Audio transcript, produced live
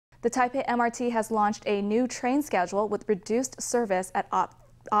The Taipei MRT has launched a new train schedule with reduced service at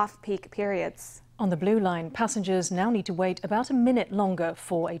off-peak periods. On the Blue Line, passengers now need to wait about a minute longer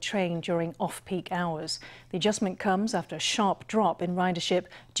for a train during off-peak hours. The adjustment comes after a sharp drop in ridership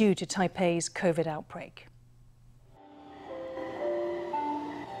due to Taipei's COVID outbreak.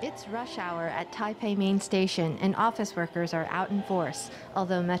 It's rush hour at Taipei Main Station and office workers are out in force.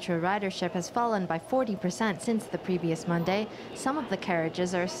 Although metro ridership has fallen by 40% since the previous Monday, some of the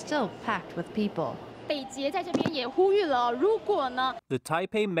carriages are still packed with people. The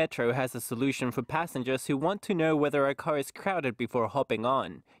Taipei Metro has a solution for passengers who want to know whether a car is crowded before hopping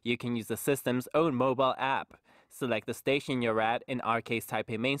on. You can use the system's own mobile app. Select the station you're at, in our case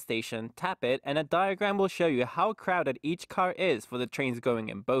Taipei Main Station, tap it, and a diagram will show you how crowded each car is for the trains going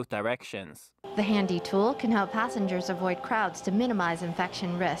in both directions. The handy tool can help passengers avoid crowds to minimize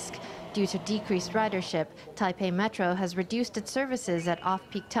infection risk. Due to decreased ridership, Taipei Metro has reduced its services at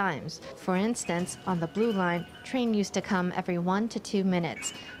off-peak times. For instance, on the Blue Line, train used to come every 1 to 2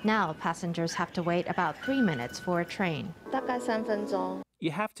 minutes. Now passengers have to wait about 3 minutes for a train.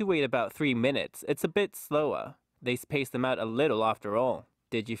 You have to wait about 3 minutes. It's a bit slower. They spaced them out a little after all.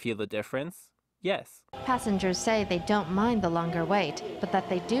 Did you feel the difference? Yes. Passengers say they don't mind the longer wait, but that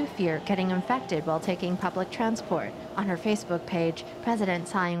they do fear getting infected while taking public transport. On her Facebook page, President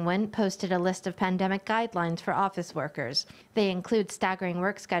Tsai Ing-wen posted a list of pandemic guidelines for office workers. They include staggering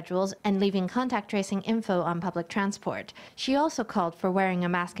work schedules and leaving contact tracing info on public transport. She also called for wearing a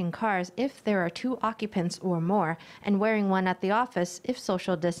mask in cars if there are 2 occupants or more, and wearing one at the office if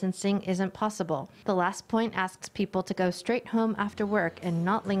social distancing isn't possible. The last point asks people to go straight home after work and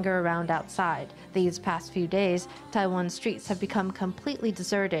not linger around outside. These past few days, Taiwan's streets have become completely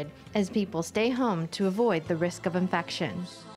deserted as people stay home to avoid the risk of infection.